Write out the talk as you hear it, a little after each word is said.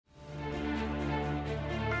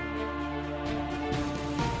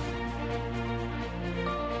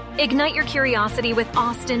Ignite your curiosity with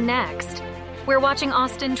Austin Next. We're watching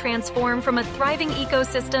Austin transform from a thriving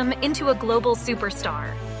ecosystem into a global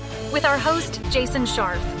superstar. With our host, Jason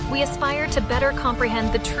Scharf, we aspire to better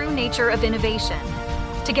comprehend the true nature of innovation.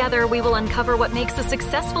 Together, we will uncover what makes a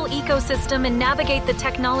successful ecosystem and navigate the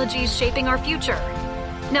technologies shaping our future.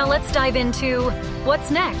 Now let's dive into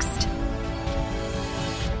what's next.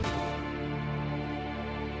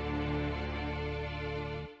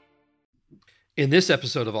 In this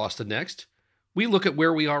episode of Austin Next, we look at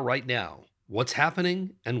where we are right now, what's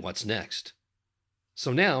happening, and what's next.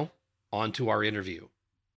 So now, on to our interview.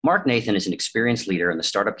 Mark Nathan is an experienced leader in the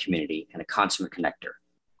startup community and a consummate connector.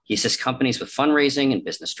 He assists companies with fundraising and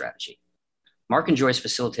business strategy. Mark enjoys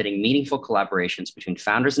facilitating meaningful collaborations between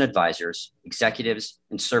founders and advisors, executives,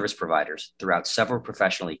 and service providers throughout several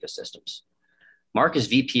professional ecosystems. Mark is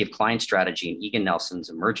VP of Client Strategy in Egan Nelson's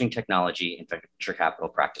Emerging Technology and Venture Capital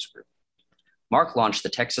Practice Group. Mark launched the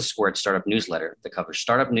Texas Squared Startup Newsletter that covers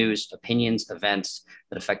startup news, opinions, events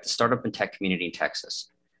that affect the startup and tech community in Texas,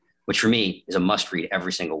 which for me is a must-read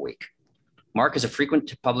every single week. Mark is a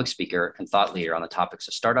frequent public speaker and thought leader on the topics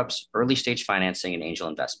of startups, early-stage financing, and angel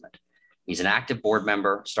investment. He's an active board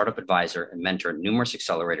member, startup advisor, and mentor at numerous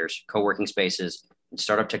accelerators, co-working spaces, and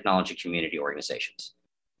startup technology community organizations.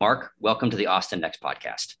 Mark, welcome to the Austin Next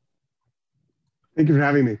podcast. Thank you for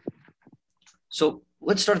having me. So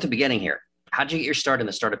let's start at the beginning here. How did you get your start in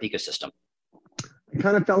the startup ecosystem? I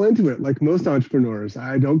kind of fell into it like most entrepreneurs.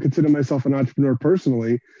 I don't consider myself an entrepreneur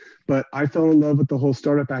personally, but I fell in love with the whole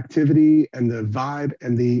startup activity and the vibe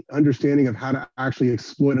and the understanding of how to actually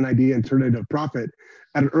exploit an idea and turn it into a profit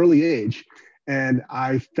at an early age. And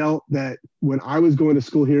I felt that when I was going to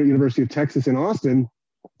school here at University of Texas in Austin,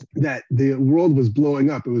 that the world was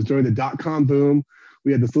blowing up. It was during the dot-com boom.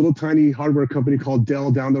 We had this little tiny hardware company called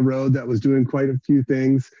Dell down the road that was doing quite a few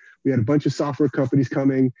things. We had a bunch of software companies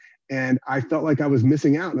coming, and I felt like I was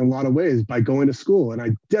missing out in a lot of ways by going to school. And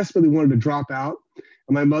I desperately wanted to drop out.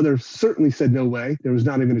 And my mother certainly said no way. There was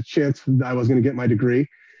not even a chance that I was going to get my degree.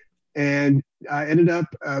 And I ended up,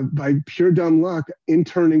 by pure dumb luck,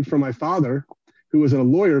 interning for my father, who was a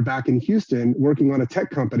lawyer back in Houston, working on a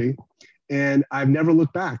tech company. And I've never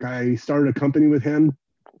looked back. I started a company with him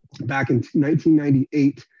back in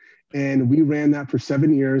 1998, and we ran that for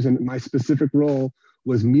 7 years. And my specific role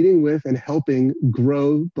was meeting with and helping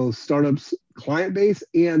grow both startups' client base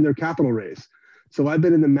and their capital raise. So I've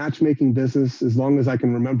been in the matchmaking business as long as I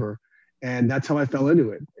can remember. And that's how I fell into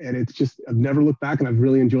it. And it's just, I've never looked back and I've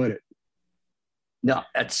really enjoyed it. No,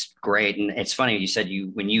 that's great. And it's funny, you said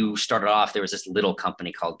when you started off, there was this little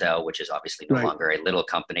company called Dell, which is obviously no longer a little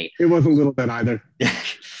company. It wasn't little then either.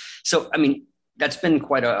 So, I mean, that's been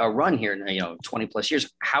quite a run here, 20 plus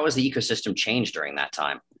years. How has the ecosystem changed during that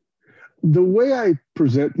time? The way I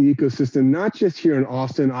present the ecosystem, not just here in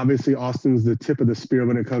Austin, obviously Austin's the tip of the spear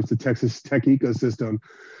when it comes to Texas tech ecosystem,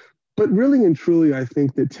 but really and truly, I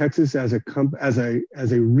think that Texas as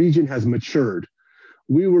a region has matured.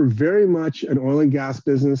 We were very much an oil and gas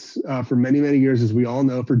business for many, many years, as we all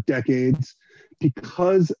know, for decades.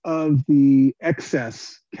 Because of the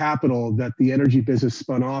excess capital that the energy business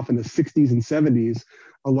spun off in the 60s and 70s,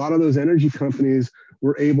 a lot of those energy companies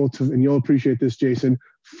were able to, and you'll appreciate this, Jason,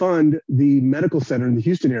 fund the medical center in the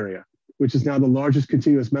Houston area, which is now the largest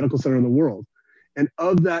continuous medical center in the world. And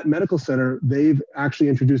of that medical center, they've actually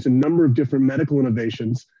introduced a number of different medical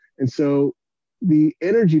innovations. And so the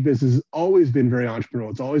energy business has always been very entrepreneurial.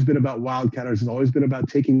 It's always been about wildcatters. It's always been about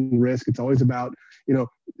taking risk. It's always about,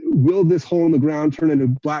 will this hole in the ground turn into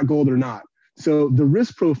black gold or not? So the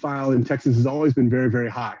risk profile in Texas has always been very, very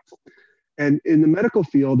high. And in the medical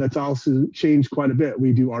field, that's also changed quite a bit.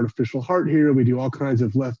 We do artificial heart here. We do all kinds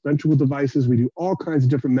of left ventricle devices. We do all kinds of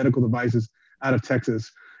different medical devices out of Texas.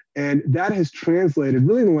 And that has translated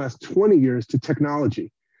really in the last 20 years to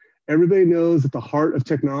technology. Everybody knows that the heart of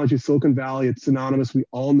technology is Silicon Valley. It's synonymous. We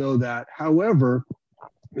all know that. However,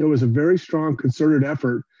 there was a very strong concerted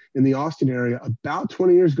effort in the Austin area about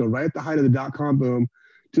 20 years ago, right at the height of the dot-com boom,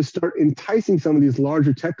 to start enticing some of these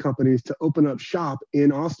larger tech companies to open up shop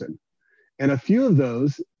in Austin. And a few of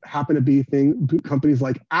those happen to be companies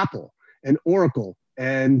like Apple and Oracle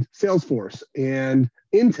and Salesforce and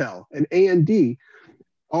Intel and AMD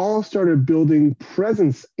all started building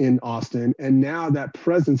presence in Austin. And now that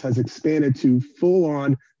presence has expanded to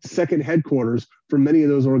full-on second headquarters for many of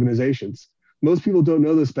those organizations. Most people don't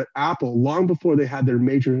know this, but Apple, long before they had their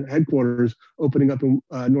major headquarters opening up in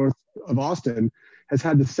north of Austin, has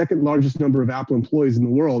had the second largest number of Apple employees in the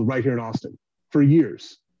world right here in Austin for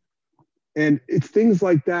years. And it's things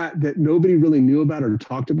like that that nobody really knew about or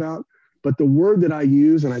talked about. But the word that I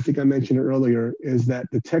use, and I think I mentioned it earlier, is that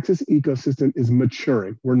the Texas ecosystem is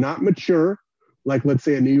maturing. We're not mature like, let's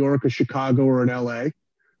say, a New York, a Chicago, or an LA.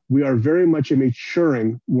 We are very much a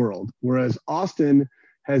maturing world, whereas Austin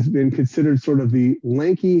has been considered sort of the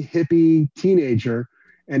lanky, hippie teenager,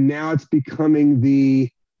 and now it's becoming the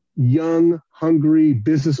young, hungry,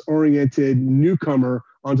 business-oriented newcomer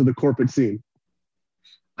onto the corporate scene.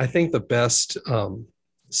 I think the best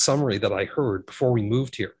summary that I heard before we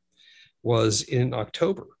moved here was in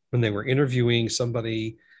October when they were interviewing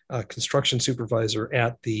somebody, a construction supervisor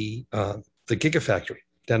at the Gigafactory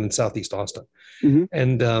down in Southeast Austin. Mm-hmm.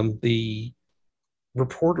 And the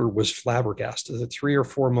reporter was flabbergasted that 3 or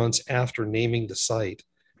 4 months after naming the site,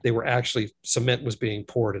 they were actually, cement was being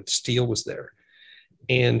poured and steel was there.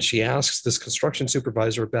 And she asks this construction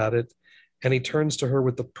supervisor about it, and he turns to her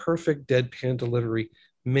with the perfect deadpan delivery.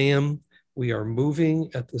 Ma'am, we are moving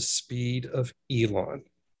at the speed of Elon.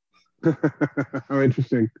 How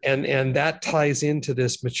interesting. And that ties into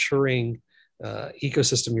this maturing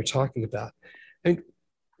ecosystem you're talking about. And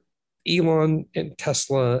Elon and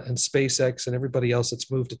Tesla and SpaceX and everybody else that's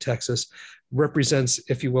moved to Texas represents,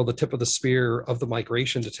 if you will, the tip of the spear of the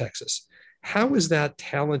migration to Texas. How has that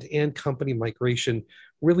talent and company migration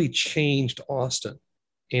really changed Austin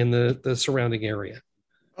and the surrounding area?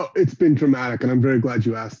 Oh, it's been dramatic, and I'm very glad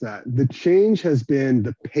you asked that. The change has been,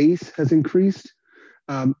 the pace has increased.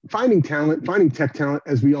 Finding tech talent,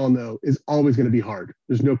 as we all know, is always going to be hard.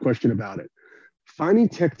 There's no question about it. Finding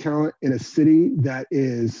tech talent in a city that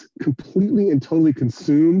is completely and totally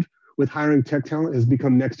consumed with hiring tech talent has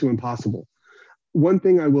become next to impossible. One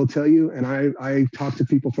thing I will tell you, and I talk to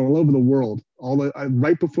people from all over the world.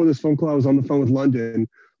 Right before this phone call, I was on the phone with London,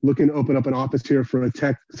 looking to open up an office here for a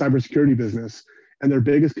tech cybersecurity business. And their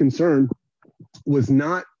biggest concern was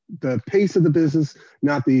not the pace of the business,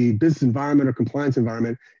 not the business environment or compliance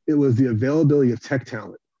environment. It was the availability of tech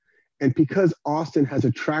talent. And because Austin has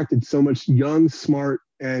attracted so much young, smart,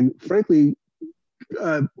 and frankly,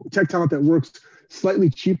 tech talent that works slightly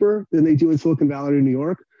cheaper than they do in Silicon Valley or New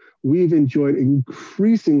York, we've enjoyed an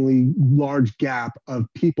increasingly large gap of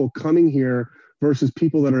people coming here versus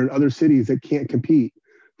people that are in other cities that can't compete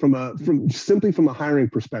from simply from a hiring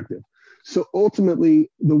perspective. So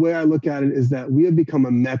ultimately, the way I look at it is that we have become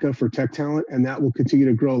a mecca for tech talent, and that will continue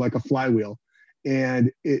to grow like a flywheel.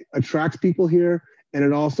 And it attracts people here, and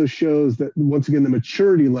it also shows that, once again, the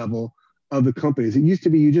maturity level of the companies. It used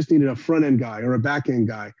to be you just needed a front-end guy or a back-end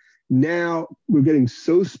guy. Now we're getting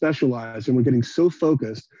so specialized and we're getting so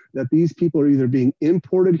focused that these people are either being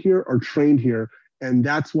imported here or trained here. And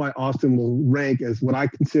that's why Austin will rank as what I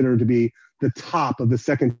consider to be the top of the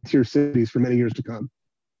second-tier cities for many years to come.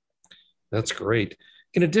 That's great.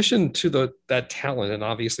 In addition to that talent, and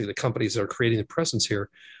obviously the companies that are creating the presence here,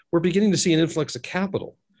 we're beginning to see an influx of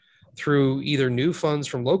capital through either new funds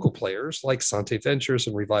from local players like Sante Ventures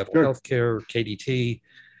and Revival Healthcare, KDT,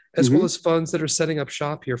 as well as funds that are setting up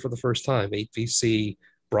shop here for the first time, 8VC,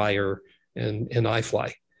 Briar, and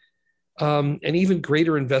iFly. And even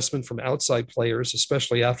greater investment from outside players,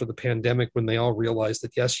 especially after the pandemic, when they all realized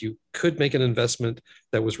that, yes, you could make an investment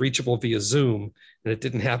that was reachable via Zoom, and it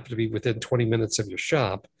didn't have to be within 20 minutes of your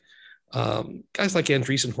shop. Guys like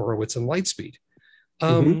Andreessen Horowitz and Lightspeed.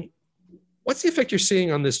 What's the effect you're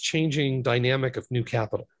seeing on this changing dynamic of new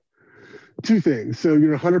capital? Two things. So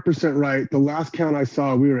you're 100% right. The last count I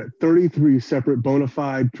saw, we were at 33 separate bona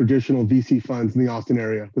fide traditional VC funds in the Austin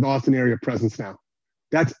area, with Austin area presence now.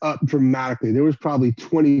 That's up dramatically. There was probably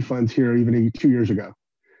 20 funds here even 2 years ago.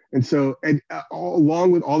 And so,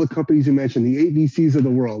 along with all the companies you mentioned, the 8 VCs of the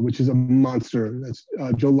world, which is a monster. That's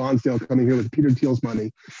Joe Lonsdale coming here with Peter Thiel's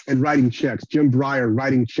money and writing checks. Jim Breyer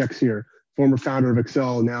writing checks here, former founder of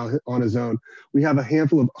Excel, now on his own. We have a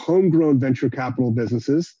handful of homegrown venture capital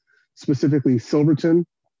businesses, specifically Silverton,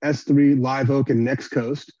 S3, Live Oak, and Next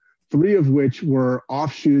Coast, 3 of which were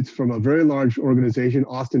offshoots from a very large organization,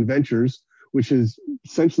 Austin Ventures, which has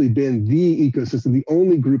essentially been the ecosystem, the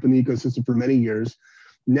only group in the ecosystem for many years.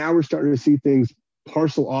 Now we're starting to see things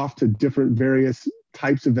parcel off to different various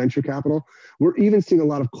types of venture capital. We're even seeing a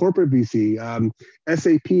lot of corporate VC.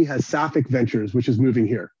 SAP has Sapphire Ventures, which is moving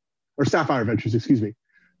here, or Sapphire Ventures, excuse me.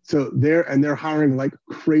 So they're hiring like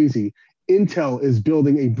crazy. Intel is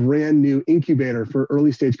building a brand new incubator for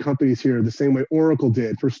early stage companies here, the same way Oracle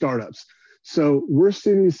did for startups. So we're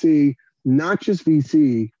starting to see not just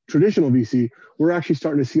VC, traditional VC, we're actually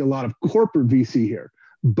starting to see a lot of corporate VC here.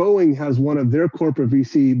 Boeing has one of their corporate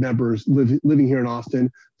VC members living here in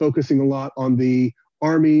Austin, focusing a lot on the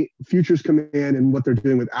Army Futures Command and what they're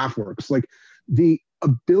doing with AFWorks. Like, the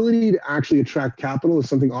ability to actually attract capital is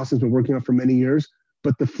something Austin's been working on for many years,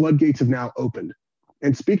 but the floodgates have now opened.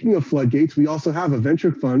 And speaking of floodgates, we also have a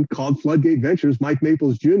venture fund called Floodgate Ventures, Mike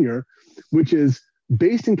Maples Jr., which is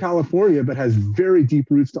based in California, but has very deep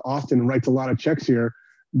roots to Austin and writes a lot of checks here.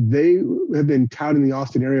 They have been touting the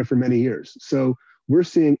Austin area for many years. So we're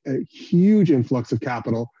seeing a huge influx of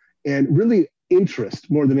capital and really interest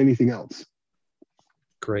more than anything else.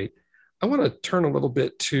 Great. I want to turn a little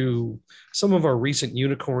bit to some of our recent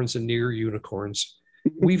unicorns and near unicorns.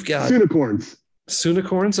 We've got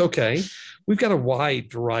Soonicorns. Okay. We've got a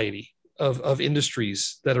wide variety of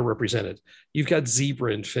industries that are represented. You've got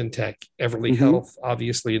Zebra in fintech, Everly Health,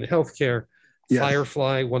 obviously in healthcare,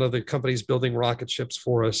 Firefly, one of the companies building rocket ships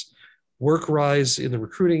for us, WorkRise in the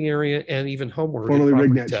recruiting area, and even Homeward. Formerly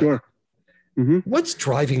RigNet, sure. What's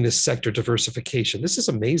driving this sector diversification? This is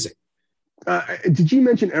amazing. Did you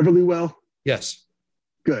mention Everlywell? Yes.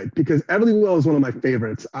 Good, because Everlywell is one of my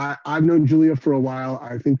favorites. I've known Julia for a while.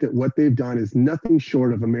 I think that what they've done is nothing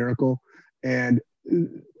short of a miracle. And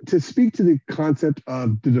to speak to the concept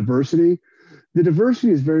of the diversity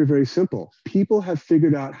is very, very simple. People have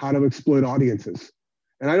figured out how to exploit audiences.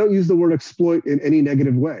 And I don't use the word exploit in any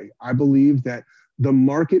negative way. I believe that the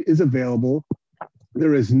market is available.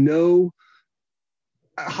 There is no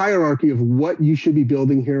hierarchy of what you should be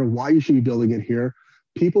building here, why you should be building it here.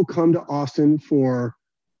 People come to Austin for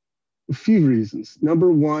a few reasons.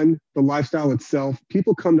 Number one, the lifestyle itself.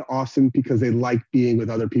 People come to Austin because they like being with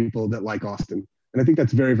other people that like Austin. And I think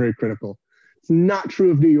that's very, very critical. It's not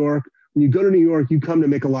true of New York. When you go to New York, you come to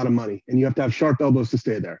make a lot of money and you have to have sharp elbows to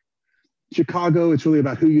stay there. Chicago, it's really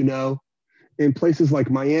about who you know. In places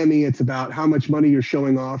like Miami, it's about how much money you're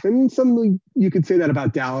showing off. And some you could say that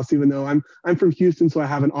about Dallas, even though I'm from Houston, so I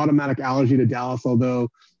have an automatic allergy to Dallas, although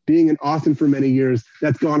being in Austin for many years,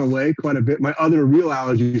 that's gone away quite a bit. My other real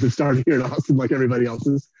allergies have started here in Austin like everybody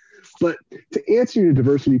else's. But to answer your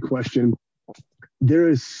diversity question, there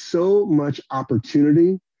is so much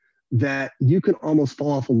opportunity that you can almost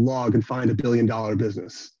fall off a log and find $1 billion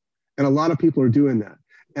business. And a lot of people are doing that.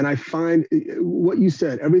 And I find what you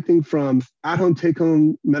said, everything from at-home,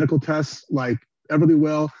 take-home medical tests like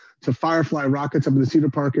Everlywell to Firefly rockets up in the Cedar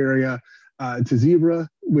Park area, to Zebra,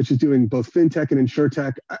 which is doing both fintech and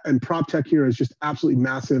insurtech, and prop tech here is just absolutely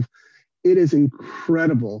massive. It is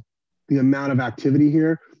incredible the amount of activity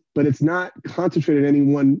here, but it's not concentrated in any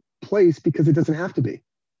one place because it doesn't have to be.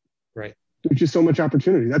 Right. There's just so much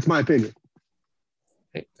opportunity. That's my opinion.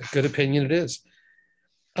 Hey, a good opinion it is.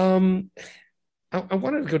 I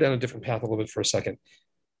wanted to go down a different path a little bit for a second.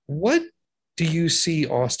 What do you see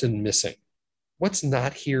Austin missing? What's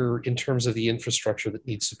not here in terms of the infrastructure that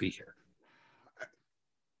needs to be here?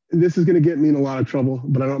 This is going to get me in a lot of trouble,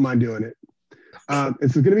 but I don't mind doing it.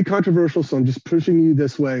 It's going to be controversial, so I'm just pushing you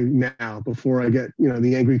this way now before I get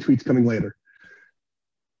the angry tweets coming later.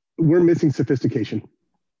 We're missing sophistication.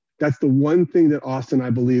 That's the one thing that Austin, I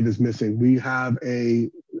believe, is missing. We have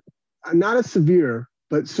not a severe,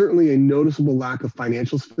 but certainly a noticeable lack of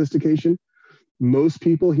financial sophistication. Most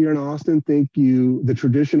people here in Austin think the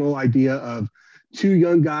traditional idea of two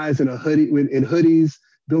young guys in hoodies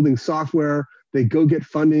building software. They go get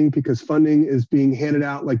funding because funding is being handed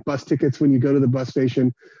out like bus tickets when you go to the bus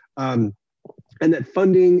station. And that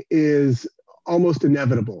funding is almost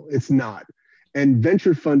inevitable. It's not. And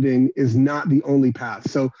venture funding is not the only path.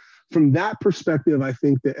 So from that perspective, I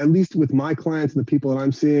think that at least with my clients and the people that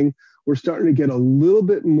I'm seeing, we're starting to get a little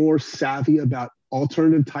bit more savvy about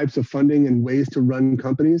alternative types of funding and ways to run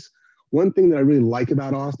companies. One thing that I really like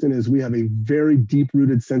about Austin is we have a very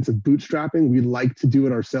deep-rooted sense of bootstrapping. We like to do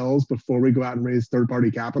it ourselves before we go out and raise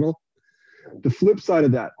third-party capital. The flip side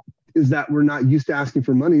of that is that we're not used to asking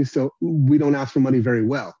for money, so we don't ask for money very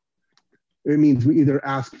well. It means we either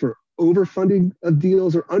ask for overfunding of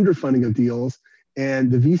deals or underfunding of deals,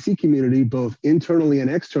 and the VC community, both internally and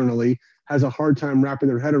externally, has a hard time wrapping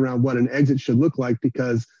their head around what an exit should look like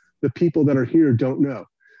because the people that are here don't know.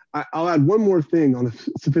 I'll add one more thing on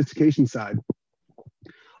the sophistication side.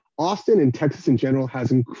 Austin and Texas in general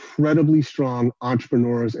has incredibly strong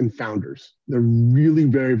entrepreneurs and founders. They're really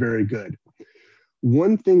very, very good.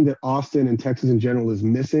 One thing that Austin and Texas in general is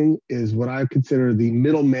missing is what I consider the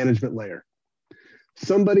middle management layer.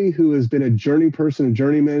 Somebody who has been a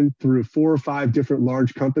journeyman through 4 or 5 different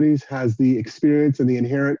large companies has the experience and the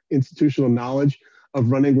inherent institutional knowledge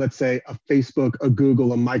of running, let's say, a Facebook, a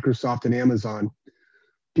Google, a Microsoft, and Amazon.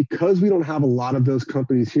 Because we don't have a lot of those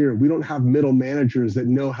companies here, we don't have middle managers that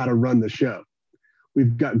know how to run the show.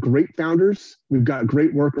 We've got great founders, we've got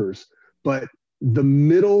great workers, but the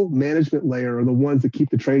middle management layer are the ones that keep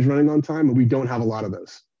the trains running on time, and we don't have a lot of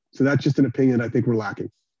those. So that's just an opinion I think we're lacking.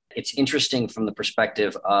 It's interesting from the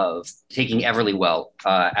perspective of taking Everlywell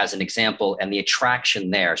as an example and the attraction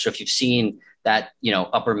there. So if you've seen that,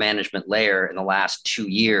 upper management layer in the last 2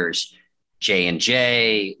 years,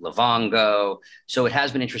 J&J, Livongo. So it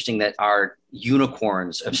has been interesting that our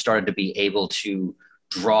unicorns have started to be able to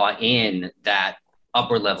draw in that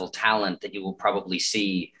upper level talent that you will probably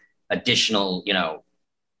see additional,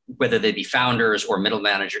 whether they be founders or middle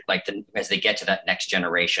manager, as they get to that next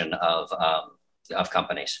generation of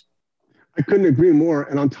companies. I couldn't agree more.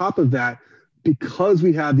 And on top of that, because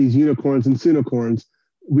we have these unicorns and soonicorns,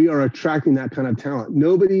 we are attracting that kind of talent.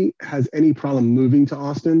 Nobody has any problem moving to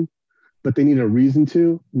Austin, but they need a reason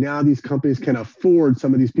to. Now these companies can afford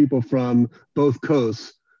some of these people from both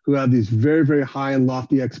coasts who have these very, very high and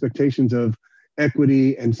lofty expectations of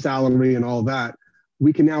equity and salary and all that.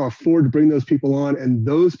 We can now afford to bring those people on, and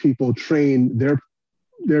those people train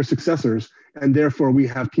their successors. And therefore we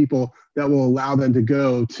have people that will allow them to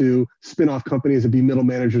go to spin off companies and be middle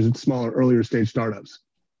managers at smaller, earlier stage startups.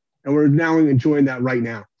 And we're now enjoying that right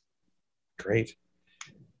now. Great.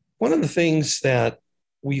 One of the things that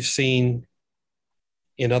we've seen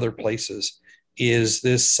in other places is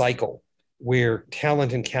this cycle where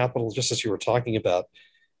talent and capital, just as you were talking about,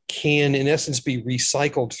 can in essence be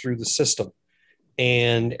recycled through the system.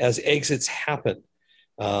 And as exits happen,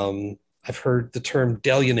 I've heard the term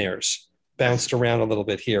Dellionaires bounced around a little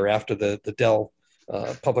bit here after the Dell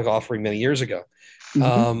public offering many years ago.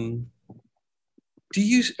 Mm-hmm.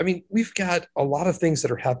 We've got a lot of things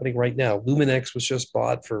that are happening right now. Luminex was just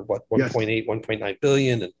bought for what, 1.8, 1.9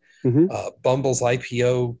 billion. And mm-hmm. Bumble's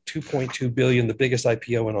IPO, 2.2 billion, the biggest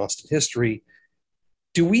IPO in Austin history.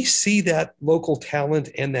 Do we see that local talent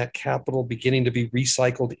and that capital beginning to be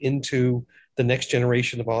recycled into the next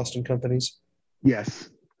generation of Austin companies? Yes,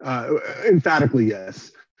 emphatically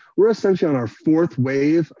yes. We're essentially on our fourth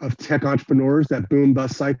wave of tech entrepreneurs, that boom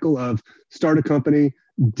bust cycle of start a company,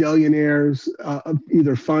 Dellionaires,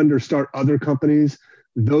 either fund or start other companies.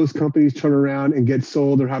 Those companies turn around and get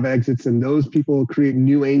sold or have exits, and those people create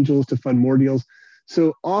new angels to fund more deals.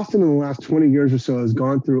 So Austin in the last 20 years or so has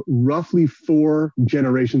gone through roughly 4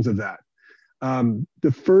 generations of that.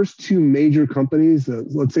 The first 2 major companies,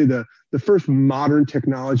 let's say the first modern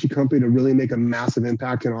technology company to really make a massive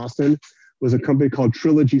impact in Austin was a company called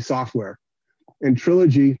Trilogy Software. And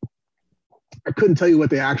Trilogy, I couldn't tell you what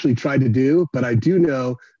they actually tried to do, but I do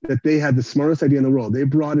know that they had the smartest idea in the world. They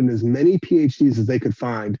brought in as many PhDs as they could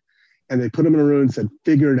find, and they put them in a room and said,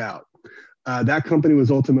 figure it out. That company was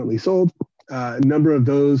ultimately sold. A number of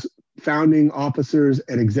those founding officers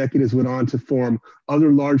and executives went on to form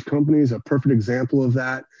other large companies. A perfect example of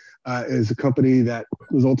that is a company that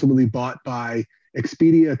was ultimately bought by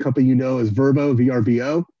Expedia, a company you know as Vrbo,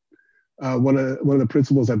 VRBO. One of the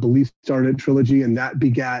principals, I believe, started Trilogy, and that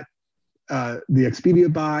begat the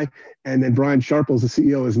Expedia buy. And then Brian Sharples, the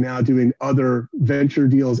CEO, is now doing other venture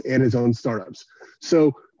deals and his own startups.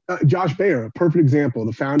 So Josh Baer, a perfect example,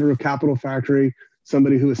 the founder of Capital Factory,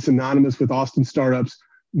 somebody who is synonymous with Austin startups,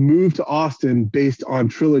 moved to Austin based on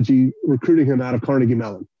Trilogy recruiting him out of Carnegie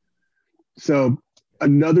Mellon. So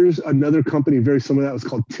another company very similar to that was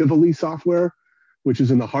called Tivoli Software, which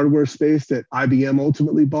is in the hardware space that IBM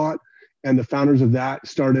ultimately bought. And the founders of that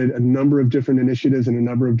started a number of different initiatives and a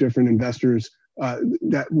number of different investors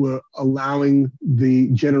that were allowing the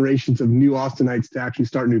generations of new Austinites to actually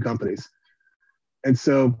start new companies. And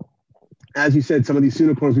so, as you said, some of these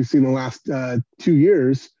unicorns we've seen in the last 2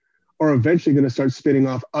 years are eventually going to start spinning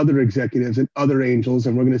off other executives and other angels,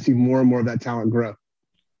 and we're going to see more and more of that talent grow.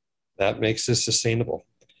 That makes this sustainable.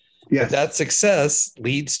 Yes. But that success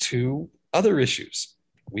leads to other issues.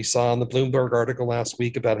 We saw in the Bloomberg article last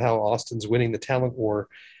week about how Austin's winning the talent war,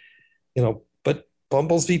 but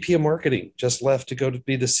Bumble's VP of marketing just left to go to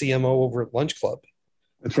be the CMO over at Lunch Club.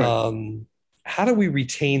 That's right. How do we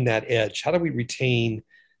retain that edge? How do we retain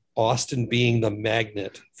Austin being the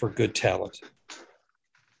magnet for good talent?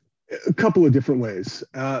 A couple of different ways.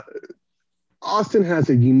 Austin has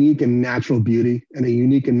a unique and natural beauty and a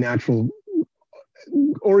unique and natural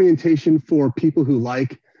orientation for people who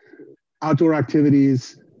like outdoor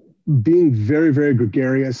activities, being very, very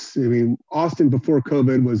gregarious. I mean, Austin before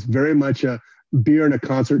COVID was very much a beer and a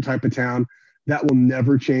concert type of town. That will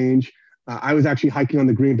never change. I was actually hiking on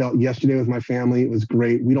the Greenbelt yesterday with my family. It was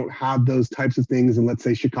great. We don't have those types of things in, let's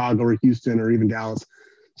say, Chicago or Houston or even Dallas.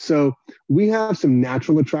 So we have some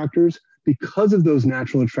natural attractors. Because of those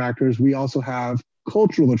natural attractors, we also have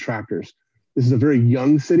cultural attractors. This is a very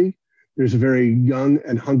young city. There's a very young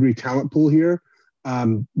and hungry talent pool here.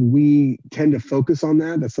 We tend to focus on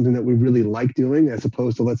that. That's something that we really like doing, as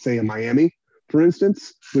opposed to, let's say, in Miami, for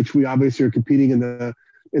instance, which we obviously are competing in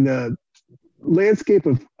the landscape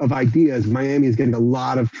of ideas. Miami is getting a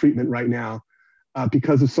lot of treatment right now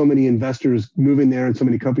because of so many investors moving there and so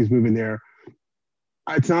many companies moving there.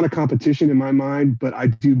 it's not a competition in my mind, but I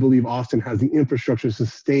do believe Austin has the infrastructure to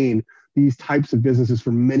sustain these types of businesses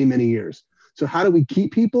for many, many years. So how do we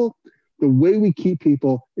keep people? The way we keep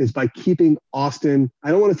people is by keeping Austin.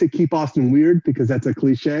 I don't want to say keep Austin weird because that's a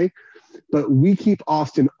cliche, but we keep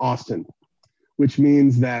Austin, Austin, which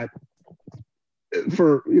means that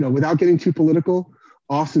without getting too political,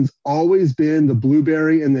 Austin's always been the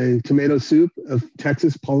blueberry and the tomato soup of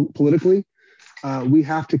Texas politically. We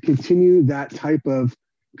have to continue that type of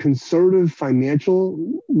conservative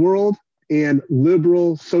financial world and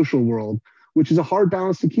liberal social world, which is a hard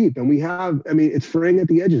balance to keep. And it's fraying at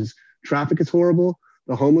the edges. Traffic is horrible.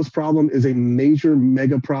 The homeless problem is a major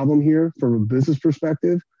mega problem here from a business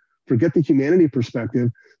perspective. Forget the humanity perspective.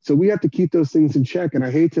 So we have to keep those things in check. And I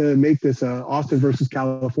hate to make this a Austin versus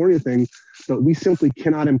California thing, but we simply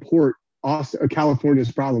cannot import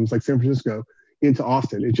California's problems like San Francisco into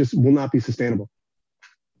Austin. It just will not be sustainable.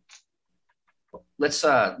 Let's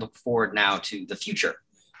look forward now to the future.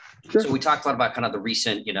 Sure. So we talked a lot about kind of the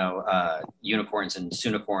recent, unicorns and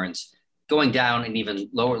soonicorns going down and even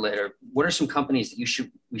lower later. What are some companies that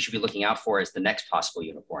we should be looking out for as the next possible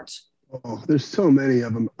unicorns? Oh, there's so many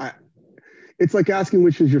of them. It's like asking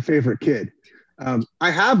which is your favorite kid.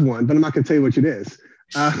 I have one, but I'm not going to tell you which it is.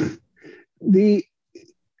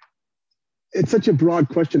 It's such a broad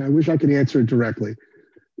question. I wish I could answer it directly.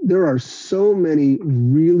 There are so many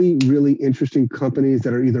really, really interesting companies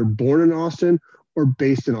that are either born in Austin or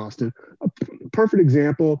based in Austin. A perfect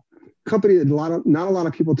example, company that not a lot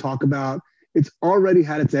of people talk about. It's already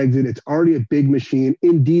had its exit. It's already a big machine.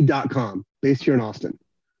 Indeed.com, based here in Austin.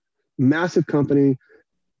 Massive company,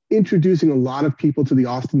 introducing a lot of people to the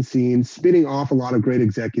Austin scene, spinning off a lot of great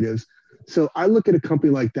executives. So I look at a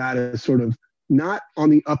company like that as sort of not on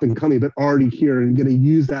the up and coming, but already here and going to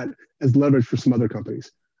use that as leverage for some other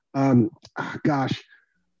companies. Stackable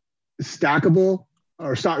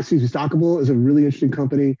is a really interesting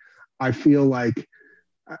company. I feel like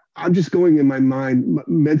I'm just going in my mind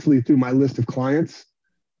mentally through my list of clients.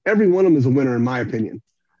 Every one of them is a winner in my opinion.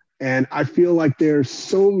 And I feel like there's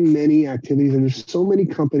so many activities and there's so many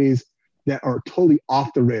companies that are totally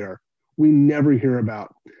off the radar. We never hear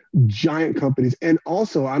about giant companies. And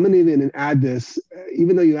also I'm going to even add this,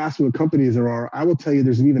 even though you asked me what companies there are, I will tell you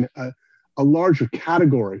there's even a larger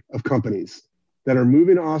category of companies that are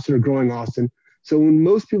moving to Austin or growing Austin. So when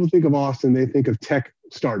most people think of Austin, they think of tech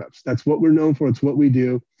startups. That's what we're known for. It's what we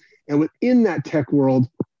do. And within that tech world,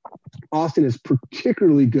 Austin is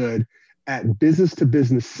particularly good at business to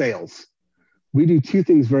business sales. We do two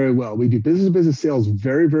things very well. We do business to business sales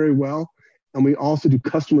very, very well. And we also do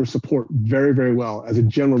customer support very, very well as a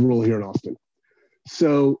general rule here in Austin.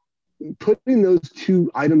 So putting those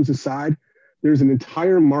two items aside, there's an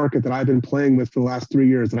entire market that I've been playing with for the last 3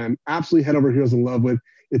 years that I'm absolutely head over heels in love with.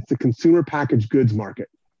 It's the consumer packaged goods market.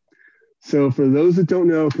 So for those that don't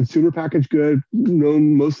know, consumer packaged good,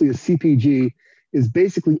 known mostly as CPG, is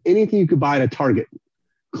basically anything you could buy at a Target.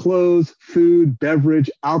 Clothes, food,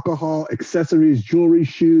 beverage, alcohol, accessories, jewelry,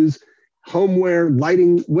 shoes, homeware,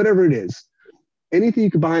 lighting, whatever it is. Anything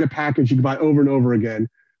you could buy in a package, you can buy over and over again.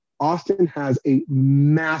 Austin has a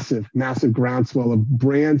massive, massive groundswell of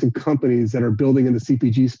brands and companies that are building in the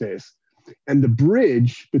CPG space. And the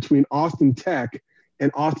bridge between Austin Tech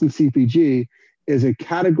and Austin CPG is a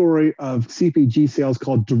category of CPG sales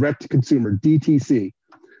called direct to consumer, DTC.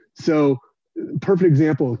 So perfect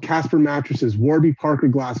example, Casper mattresses, Warby Parker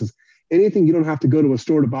glasses, anything you don't have to go to a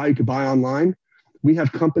store to buy, you could buy online. We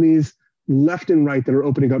have companies left and right that are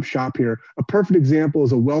opening up shop here. A perfect example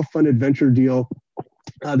is a well-funded venture deal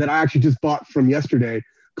that I actually just bought from yesterday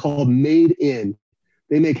called Made In.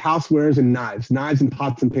 They make housewares and knives and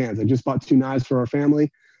pots and pans. I just bought 2 knives for our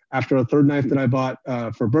family after a third knife that I bought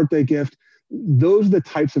for a birthday gift. Those are the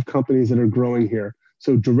types of companies that are growing here.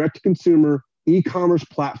 So direct to consumer, e-commerce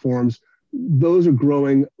platforms, those are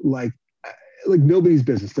growing like nobody's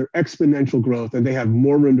business. They're exponential growth and they have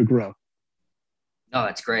more room to grow. No,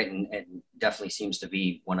 that's great. And definitely seems to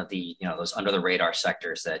be one of the, those under the radar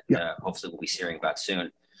sectors that hopefully we'll be hearing about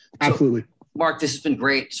soon. Absolutely. So, Mark, this has been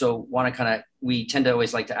great. So we tend to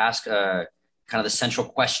always like to ask kind of the central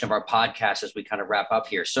question of our podcast as we kind of wrap up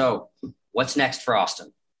here. So what's next for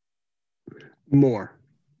Austin? More.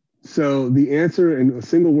 So the answer in a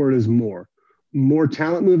single word is more. More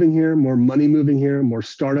talent moving here, more money moving here, more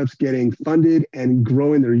startups getting funded and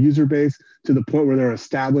growing their user base to the point where they're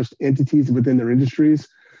established entities within their industries,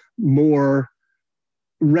 more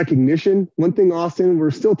recognition. One thing, Austin,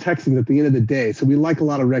 we're still Texans at the end of the day, so we like a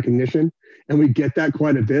lot of recognition, and we get that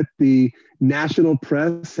quite a bit. The national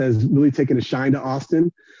press has really taken a shine to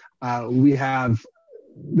Austin. We have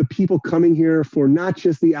the people coming here for not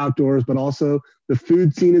just the outdoors, but also the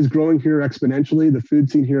food scene is growing here exponentially. The food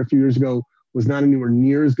scene here a few years ago was not anywhere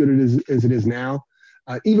near as good as it is now.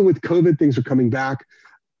 Even with COVID, things are coming back.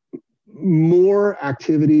 More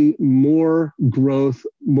activity, more growth,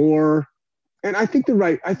 more. And I think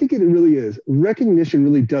I think it really is. Recognition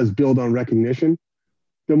really does build on recognition.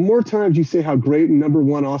 The more times you say how great number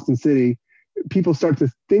one Austin City, people start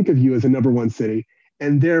to think of you as a number one city.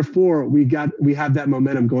 And therefore, we have that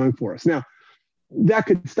momentum going for us. Now, that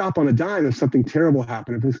could stop on a dime if something terrible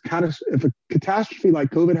happened. If a catastrophe like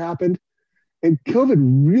COVID happened, and COVID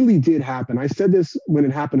really did happen. I said this when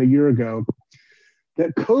it happened a year ago,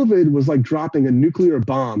 that COVID was like dropping a nuclear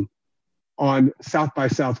bomb on South by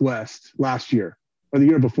Southwest last year, or the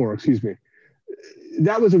year before, excuse me.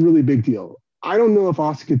 That was a really big deal. I don't know if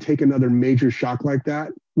Austin could take another major shock like that.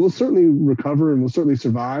 We'll certainly recover and we'll certainly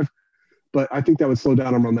survive, but I think that would slow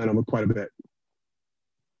down our momentum quite a bit.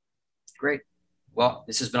 Great. Well,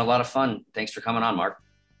 this has been a lot of fun. Thanks for coming on, Mark.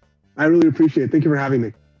 I really appreciate it. Thank you for having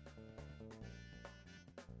me.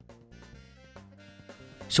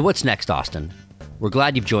 So what's next, Austin? We're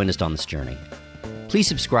glad you've joined us on this journey. Please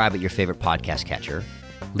subscribe at your favorite podcast catcher,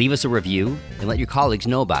 leave us a review, and let your colleagues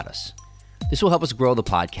know about us. This will help us grow the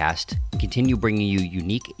podcast and continue bringing you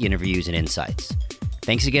unique interviews and insights.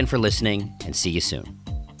 Thanks again for listening, and see you soon.